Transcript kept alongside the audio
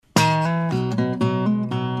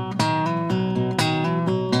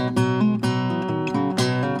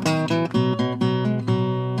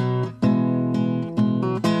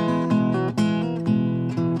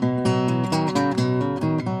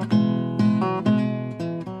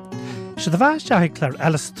Se de bheith deaigh clar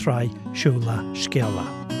elas trai siúlach scéalach.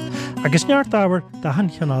 Agus neart ábhar de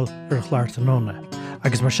hancheanál chláirta nóna,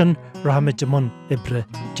 agus mar sin rahamid de mun ibre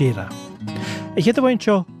díra. I chéad bhain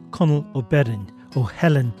seo Conal Ó Beirn ó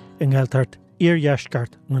Theileann nGaeltacht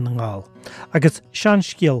iar-dheisceart nGall, agus sean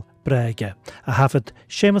scéal breige a thaifead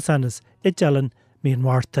Séamus Ennis Éireann Mí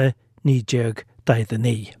Mhárta ní déag daid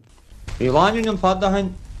ní. Bhí láinin an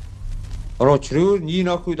fadahain ó Triúr ní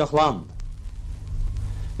nachú a chlan.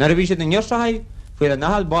 Nar a bhí siad na ngearsaithe fuair a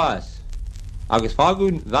nahal báas, agus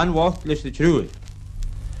fágún bhainmhacht leis de Triúr.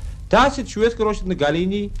 Tá siad siúas go raibh na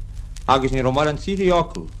galíní agus ní romar an síí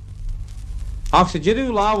acu. Ach sa deireadh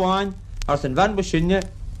láháin ar san bhain sinne,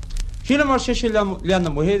 síle mar sé lean na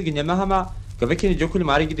muhéad go neamachama go bhicin deocail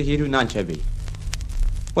mar aige de híriú nánsebí.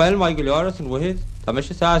 Well, mai go leor san muhéad tá me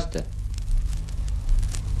sé sásta.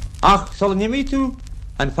 Ach sal nimí tú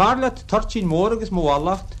an fearlaat tortín mór agus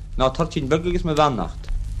mhálacht ná tortín bug agus me bhannacht.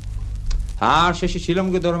 Thar sé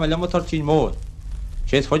sílam go dor me lema tortín mór.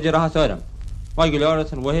 Sé chuidir a hatarm. Mai go leor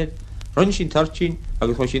san muhéad run sin tortín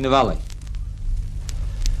agus chu sin na bhela.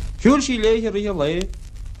 Siúil sí léithe ríthe lé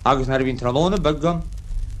agus nar bhín tralóna bugam,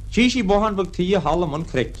 sí sí bohan bug tí hallam an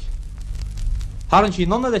cric. Haran sí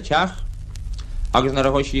nonna de teach agus nar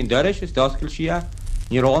a chuid sin deris is dascail sia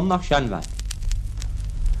ní rán nach seanmhain.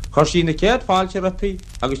 Chor sí na céad fáilte rapi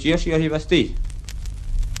agus díir sí ar hí vestí.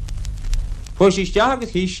 Pwy sí steach agus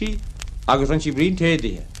hí sí agus run sí brín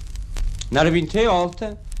tédaithe. Nar a bhín té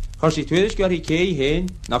álta, chor sí tuairis gur hí cé héin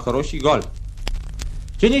nach choró sí gol.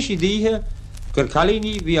 Dinne sí díthe gur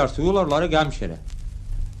chalíní bhí ar súl ar lar a gamsere.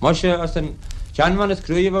 Má sé as an teanmhain is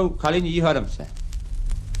cruúibh chalíní haramsa.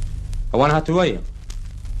 A bhain hatú aim.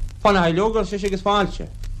 Fanna ha leogar sé agus fáilte.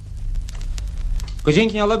 Go djin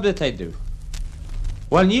cin alabda taidú.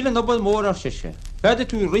 Wel níl an nobal mór ar siise. Beidir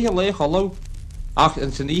tú ríthe lé cholau ach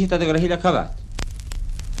an san íhe a go híle cabhat.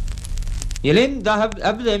 Ní linn da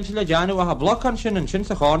ebda imsi le deanú a ha blochan sin an sin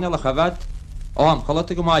sa cháne le cabhat ó am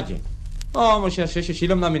cholata go maidin. Ó mar sé siise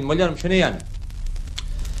sílam na mín muilearm sinna dhéana.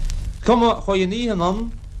 Cuma choie ní an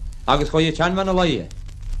an agus choie teanmhain a laie.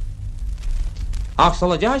 Ach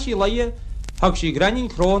sal a deha sí laie hag sí granin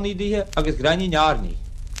cróní díthe agus granin nearní.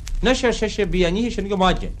 Na sé siise bí a níhe sin go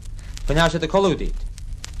maidin, fanná sé a colúdít.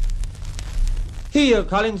 Hí a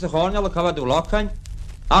chalín sa cháne le cabhat ú láchain,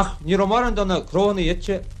 ach ní romar an donna cróní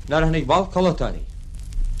itse nar hannig bal colotáí.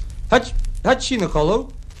 Had sí na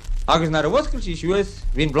colú, agus nar a wascail sí siúas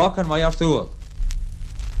hín blochan mai ar súil.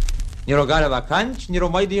 Ní ro gar a bh cant, ní ro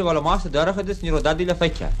maidí bhil a más a darachadis ní ro dadí le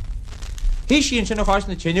feice. Hí sí an sinna cháis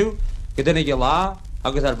na tiniu go duna go lá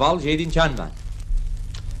agus ar bhil sédín teanmhain.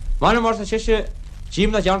 Mána mar sa siise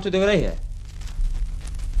tíim na teantu de réithe.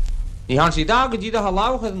 Ní han sí dá go díad a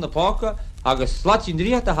láchad na páca agus slatí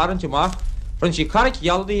dríhat a haran teach run sí caric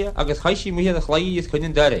gealdaithe agus chaisí muhiad a chlaí is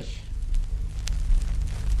chuinn deris.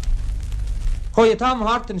 Choi tá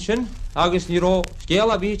Mhárta sin agus ní ró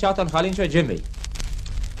scéal a bhí teat an chalín seo Jimmy.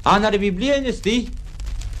 Anar a bhí blian is tí,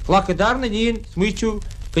 chhlacha darna níon smuitiú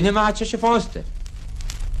go neamh se fásta.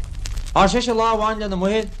 Ar sé se láháin le na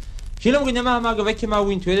muhéad, sílam go neamh go bheice má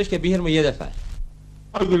bhain tuairis go bíhar mo dhéad fe.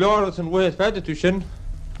 Ar go leor an muhéad feidir tú sin,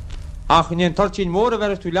 ach níon tortín mór a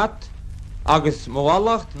bheras tú leat agus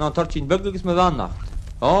mhálacht ná tortín bug agus me bhannacht.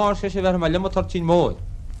 Á sé bhar me lema tortín mór.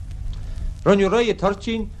 Runniú ré a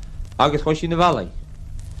tortín agus chuid sin na bhela.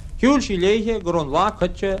 Siúil sí léithe gur an lá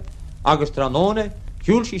cuite agus tróna,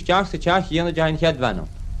 siúil sí steach sa teach dhéana dein cheadhhainam.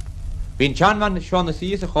 Bhín teanmhain seán na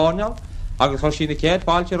síos a cháneal agus chuir sí na céad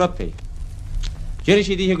fáilte rapi. Déirir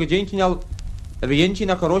sí díthe go déincinál a bhí intí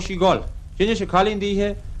nach choró sí gol. Dinne sé chalín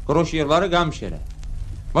díthe go raibh sí ar lar a gamsere.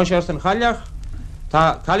 Má sé ar san chaileach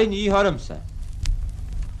tá chalín í haramsa.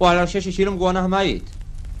 Bháil ar sé sílam gána hamaid.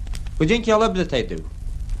 Go déincinál abda taidú.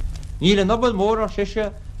 Níl an nobal mór ar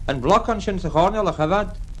siise an blochan sin sa cháneal a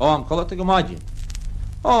chabhad ó am cholata go maidin.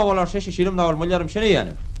 Ó bhil ar sé sílam ná ar muilearm sinna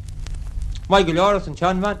dhéanamh. Mai go leor an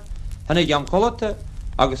teanmhain hanna am cholata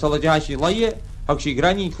agus sal a deha sí laie ag sí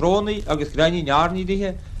granín crónaí agus granín nearní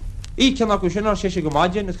díthe, í ceannach go sin ar sé go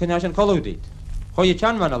maidin is chuine an colúdít. Choi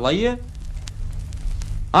teanmhain a laie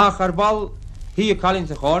ach ar bal hí a chalín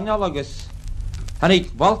sa cháneal agus hannig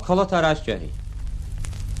bal cholata ar aisteí.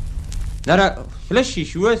 Nar a chluisí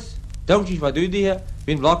siúas dogtí bhadúdaithe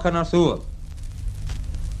hín blochan ar súil.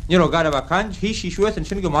 Ní ro gar a bh cant hí sí siúas an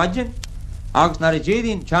sin go maidin agus nar a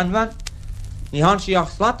déadín teanmhain ní han sí ach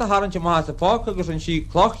slata haran má sa páca agus an sí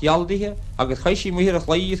cloch gealdaithe agus chaisí muhiad a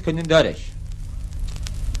chlaí is chuinn deris.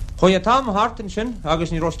 Choi tá Mhárta sin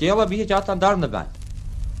agus ní ro scéal a bhí deat an darna ben.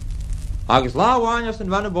 Agus láháin as an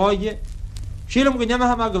bhena báide, sílam go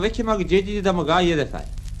neamh go bheice go déadí am gá iad fe.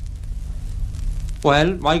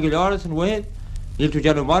 Well, mai go leor an bhuiad, níl tú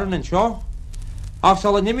deanú maran an seo, ach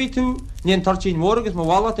sala nimí tú níon tartín mórgus má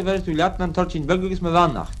bhla a bheith tú leat an tartín begagus má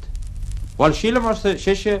bheannacht. Bhil síle mar sa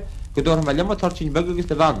siise go dúir me lema tartín begagus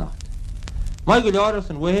de bheannacht. Mai go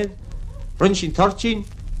learas an wéad, brinn sin tartín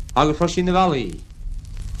agus for sin na bhelaí.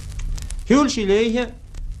 Hiúil sí léithe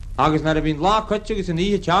agus nar a bhín lá coite agus an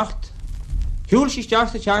ihe teacht, hiúil sí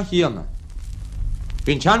steach sa teach híanana.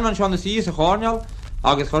 Bhín teanman seán na sí sa chárneal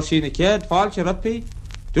agus for sin na céad fáilte rappi,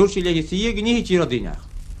 dúir sí léithe sí go níhe tíra daoineach.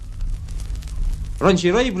 Ran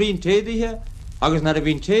sí roi brín tédaithe agus nar a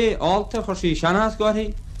bhín té álta chur sí seanhas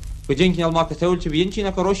gáithaí, go dincinal má go tauilte bhíon sin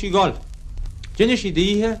a go roisí gáil. Dinne sí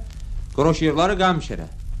daithe go roisí ar lar a gamsere.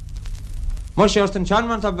 Mar sé an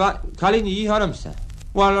teanman tá chalín í haramsa,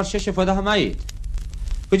 bhil ar siise fada ha maid.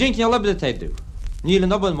 Go dincinal lebda taidú, níl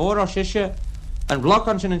an obail mór ar siise an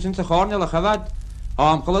blocan sin an sin sa chárneal a chabhad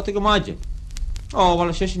á am colata go maidin. Bhil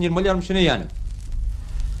a siise níl muliarm sinna dhéanam.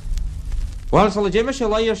 Bhil sal a déime sé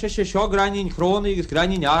lai ar siise seo graín chrónaí agus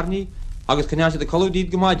graín airní agus cneise de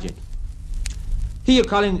colúdíd go maidin. Hí a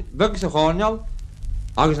chalín begus a chárneal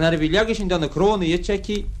agus nar a bhí leagaisi sin don na crónaí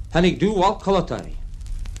itseí hanig dúháil colatáí.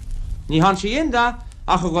 Ní han sé da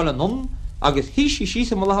ach go gáil an non agus hí sí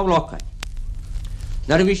sa mula hablácain.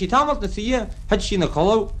 Nar a bhí sí tamalt na sí het sí na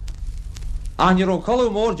colú a ní ró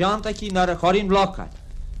colú mór deantaí nar a choín blácain.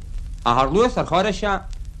 A haar luas ar choire se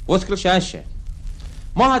oscail séise.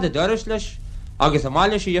 Má had a doris leis agus a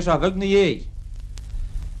máile sé dhéis a bheg na dhé.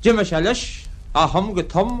 Dime se leis a thom go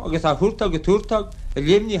tom agus a thuúrta go túrtag a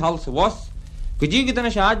léimní hall sa was, go dtí go dana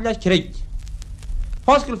se ad leis creid.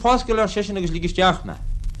 Fáscail ar sisin agus lígisteach me.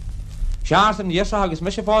 Seaar san dhéis agus me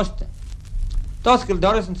se fásta. Táscail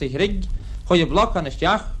doris an sa chreid chuid a bloc an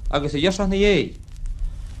isteach agus a dhéis na dhé.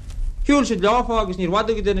 Hiúil sé leáfa agus níor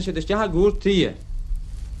wada go dana sé isteach a gúr tríe.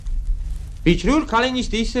 Bhí Triúr chalín níos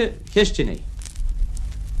tísa cheistinaí.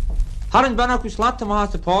 Har an benach ús láta má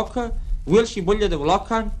sa pácha, bhfuil sí buile de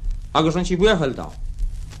bhlachan agus an sí buchel dá.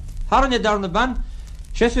 Har an dar na ben,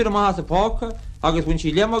 séúr a má sa pácha agus bhain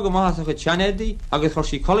sí lema go má sa chud seanadaí agus chuir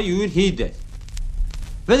sí chola úr híide.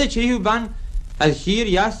 Bhead a tíú ben as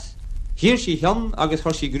hír jas, hír sí hean agus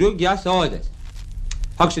chuir sí grúg jas áide.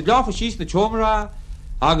 Thag sé leáfa síos na teomrá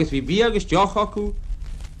agus bhí bí agus deach acu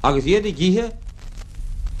agus iad a gíthe.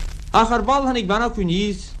 Ach ar ball hannig ben acu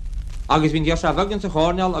níos agus bhín dheis a bhegan sa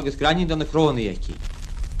chárneal agus graín don na crónaí aici.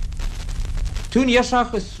 Tún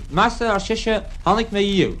dheisach is measa ar siise hannig mé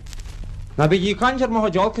íú. Na bhí í caiintear má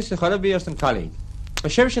deolchas sa chorabí ar san chalín. A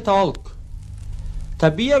sibh sé tálc.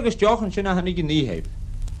 Tá bí agus deochan sinna hannig in níhéib,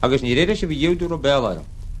 agus ní réidir sé bhí dhéúdú ó bélaram.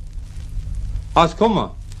 As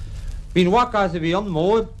cuma, bhín wacas a bhí an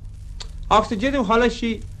mór, ach sa déadú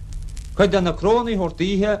halaisí chuid an na crónaí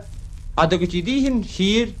hortaíthe a do go tí díhinn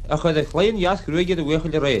hír a chud a chléin jas grúige a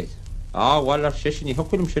bhuichail a réad. Bhil ar sisin í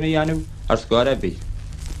thucuilm sinna dhéanamh ar scoir a bí.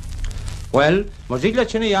 Well, mar dígla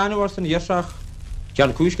sinna dhéanamh ar san dheisach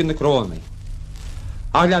dean cúiscin na crónaí.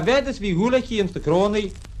 Ach le bhédas bhí gúlaí an na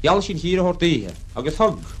crónaí deall sin hír a hortaíthe, agus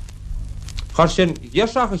thug. Char sin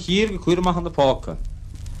dheisach a hír go cuireamach an na páca.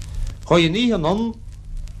 Choi a ní an non,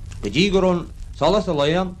 go dtí gurún salas a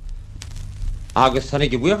léan, agus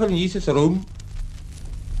tháinig go bhuichail níos a rúm,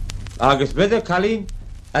 agus bid a chalín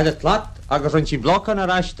a tlaat agus an sí blocan a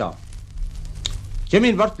ráistá.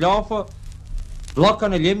 Jimín bhart leáfa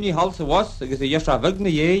blocan a léimní hall sa was agus a dheis a bheg na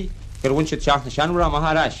dhé gur bhain sé teach na seanmhra a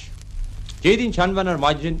maitharais. Déadín seanmhan ar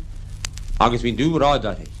maidin agus bhín dú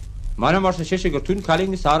rádaí. Mar sa siise gur tún chalín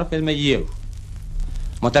na saraféad me dhéh.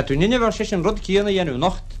 Má tá tú ninne bhar siise an rud cíanna dhéanamh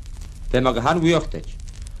nocht be me go han bhuiochtaid.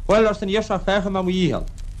 Bhil ar san dheis a fecha me íhall.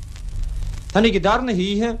 Tánig go dar na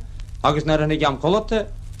híthe agus nar anna am colata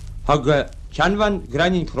thug teanmhan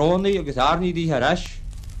graín crónaí agus airní díthe rais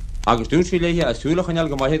agus dún sí léithe a Siúlach an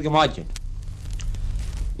go maithéad go maidin.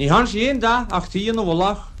 Ní han sé da ach tíí na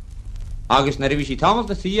bhlach agus na bhí sí tamalt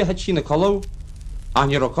na sí het sí na colú a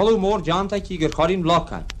ní colú mór deantaí gur choín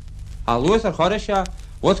blochain. A luas ar choire se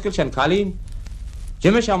oscail se an chalín,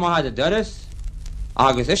 Jimime se maithe a doras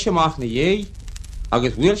agus is semach na dhé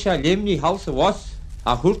agus bhfuil se léimní hall sa was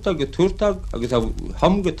a thuúrtag go túrtag agus a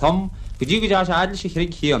thom go tom go dtí go deas se eile sé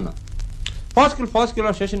chréig chéanna. Fáscail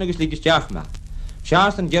ar sisin agus lígisteach me.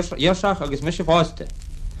 Seaar an dheisach agus me se fásta.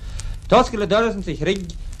 Táscail le doras an sa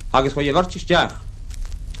chréig agus chuid a bhartisteach.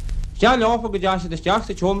 Steá leáfa go deas de steach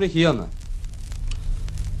sa teomra chéanna.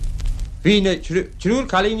 Bhí na Triúr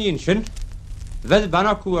chalíníon sin, bhead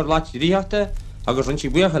banachú ar láit ríthachta agus an sí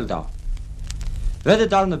buchel dá. Bhead a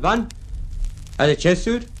dar na ban a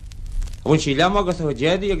teúr, a bhain sí lem agus a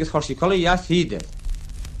déadaí agus chuir sí chola jas híide.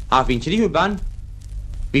 A bhín tríú ban,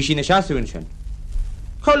 bhí sí na seaúin sin.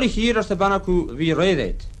 Chola hír ar sa banachú bhí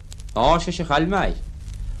réadéid, sé se chail meid.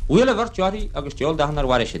 Bhuaile bhar teoirí agus teol dahan ar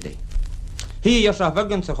warise dé. Hí ar sa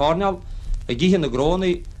bhagan sa chárneal a gíhe na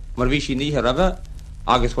grónaí mar bhí sí níthe rabh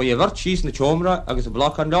agus chuir bhar síos na teomra agus a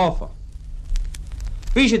blach an láfa.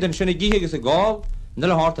 Bhí sé den sinna gíhe agus a gáil na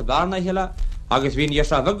le Mhárta Bearna heile agus bhín ar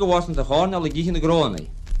sa bhag gohásan sa chárneal a gíhe na grónaí.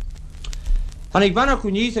 Hannig banna chu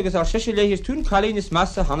níos agus ar siise léhis tún chalín is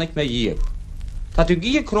measa hannig me díomh. Tá tú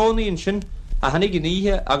gíhe crónaí in sin a hannig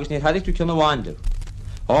gníhe agus ní heidir tú cena bhaidir.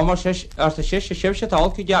 Mar ar sa siise sibse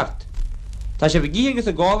talca geart. Tá sé bh gíhe agus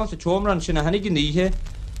a gálan sa teomra an sin a hannig gníhe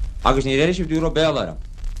agus ní réidir dúr ó bélaram.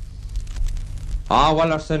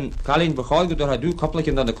 Bhil ar san chalín bacháil go dú dú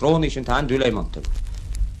coplacin an na crónaí sin tá dúléimantam.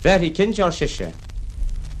 Bheir hí cinse ar siise.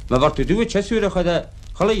 Ma bhar tú dú teúra chuide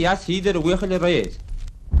chola dheas híidir a bhuicha le réad.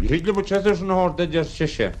 Híle bu teir san háir de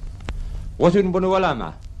siise. Waún buna bhil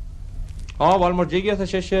me. Bhil mar ddíige a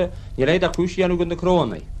siise ní réad a chúisií anú gon na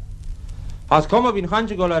crónaí. Has cuma bhín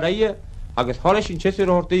chainte go le réie agus thola sin teúr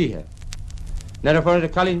ordaíthe. Nar a fuir a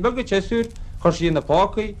chalín bugad teúr chuir sí na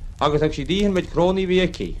pácaí agus ag sí díhann meid crónaí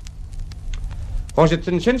bhíicí. Chá sé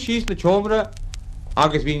tin sin síos na teomra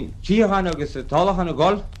agus bhín tíochan agus talachan a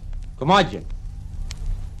gáil go maidin.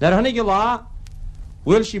 Nar hannig go lá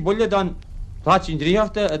bhfuil sí buile don plátín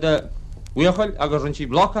dríochta a de bhuichail agus run sí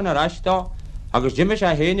blochan ar eistá agus diimiis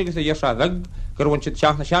a héine agus a dhear sa bheg gur bhain siad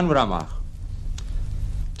teach na seanmhar amach.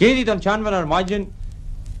 Géadí don teanmhar ar maidin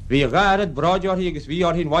bhí a gaiad bráideorthaí agus bhí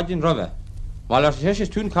orthaín maidin roimhe, máil ar sé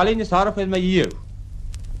tún chalín is tharapad me díomh.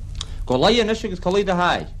 Go laie is agus colaí de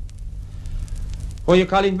haid. Choi a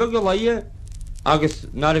chalín bug go laie agus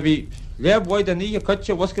nar a bhí lebhhaid a ní a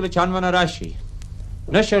cutse bhoscail a teanmhar ar eisí.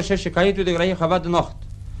 Nis ar sé caiú de réige chabhad a nacht,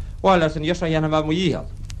 bhil ar san dhear dhéana me mo díhal.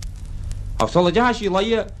 Ach sola deha sí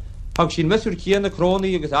laie thug sin misúr cían na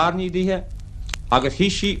crónaí agus airníí díthe agus hí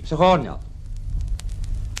sí sa chárneal.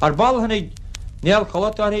 Ar ball hannig neal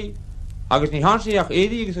cholatáí agus ní hásaí ach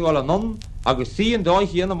éí agus bháil an non agus síon dóid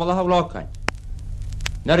chéanana mo letha bhlacáin.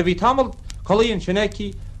 Nar a bhí tamil cholaíonn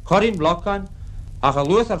sinnéí choirín blacáin ach a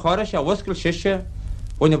luas ar choire sé a bhoscail siise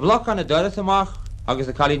bhain na blacáin a doras amach agus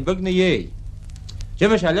a chalín bug na dhé.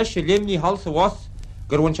 Diime sé leis sé léimní hall sa bhas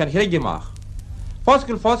gur bhain sean hiigeach.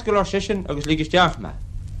 Fáscail ar sisin agus lígisteach me.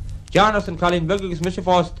 Deanas an chalín bug agus mis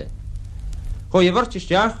fásta. Choi a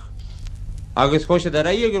bhirtisteach agus choi sé de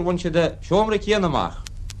réige gur bhain sé de seomra cían amach.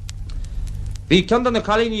 Bhí ceandan na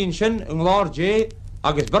chalíníonn sin an glár dé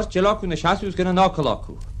agus birtileachú na seaús gona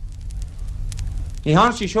nácalaachú. Ní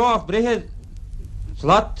háin sí seoach brithe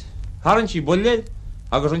slat harann sí buile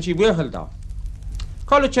agus run sí buchail dá.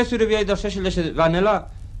 Chola teúra bhéad ar siise leis bhaile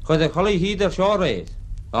chud a cholaí híad ar seo réad,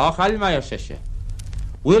 á chail me ar siise.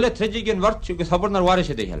 Bhuaile tridig an bhirt agus habar nar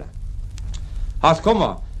warise dé heile. Has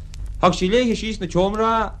cuma, thug sí léthe síos na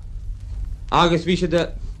teomra agus bhí sé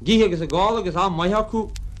de gíthe agus a gáil agus am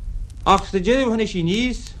maithachú ach sa déadh hanna sí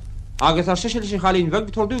níos agus ar siise leis chalín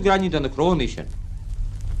bheg tordú graní don na crónaí sin.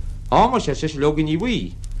 Mar sé siise legan ní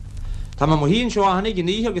bhuí. Tá mo híonn seo hanna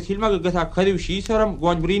gníí agus hiilme go a chuidirh síosarm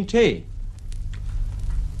gáin brín té.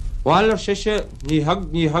 Bhil ar siise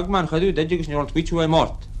ní thugman chuidú de agus ní an tweetú é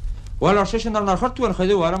mát. Bhil ar siise ar chuirtú an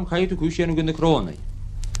chuidú arm caiú cúisianú gon na crónaí.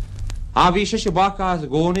 A bhí siise bacha as a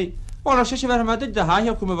gcónaí, bhil ar siise bhar meid de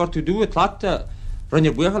haithe cum bhar tú dú a tlata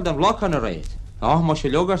rinne buchail den blachan a réid. Má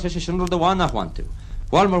sé legar siise sinú do bháin nachhaintú.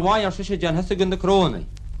 Bhil mar bhaid ar siise dean heasa gon na crónaí.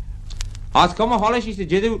 As cum hála sí sa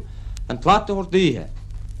déadú an tlata hordaíthe.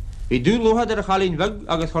 Bhí dú luhad ar a chalín bheg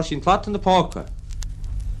agus chuir sin tlata na páca.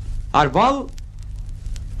 Ar ball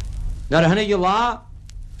nar a hanna go lá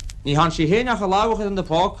ní han sí héanaach a láhacha an na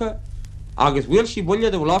páca agus bhfuil sí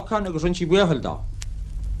buile do bhlachan agus run sí buchail dá.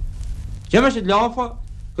 Diime sé leáfa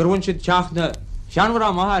gur bhain siad teach na seanmhar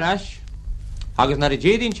amach ar eis agus nar a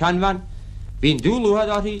déadín teanmhain bhín dú luhad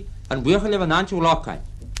orthaí an buchail le bh náinte bhlacáin.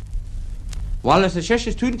 Bhil is a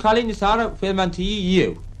siise tún chalín is ara fé man tíí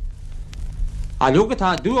díomh. A luga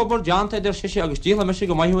tá dú obair deanta idir siise agus díola me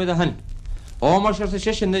go maithúid a hin. Mar sé sa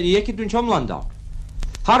siise na dhéici dún teomlandá.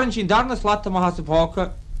 Harann sin darna slata má sa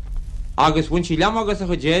páca agus bhain sí leam agus a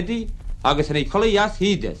chu déadaí agus hanna cholaí dheas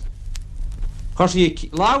híidir. Chir sí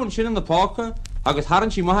láhann sin na páca agus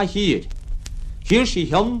harann sí maithe híir. Hír sí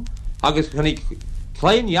thum agus chuna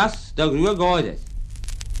chléin dheas de grú a gáide.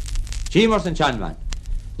 Tí mar san teanmhain.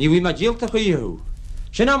 Ní bhí mar díalta chuíthú.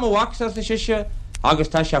 Sin am bhhaachs ar sa siise agus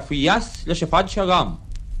tá se faoi dheas leis a fad se gam.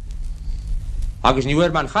 Agus ní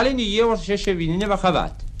bhfuir man chalíní dhéomhar sa siise bhí nine bh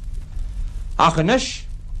chabhad. Ach inis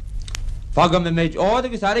fagam me méid ád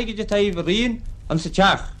agus aige de taobh rion an sa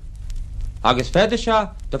teach. Agus féidir se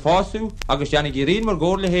de fáú agus deanna í rion mar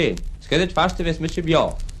ggóir le héin, sceidir festa bheits mit se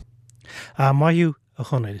beá. A maithú a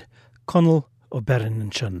chonail, Conal Ó Beirn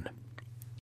an sin.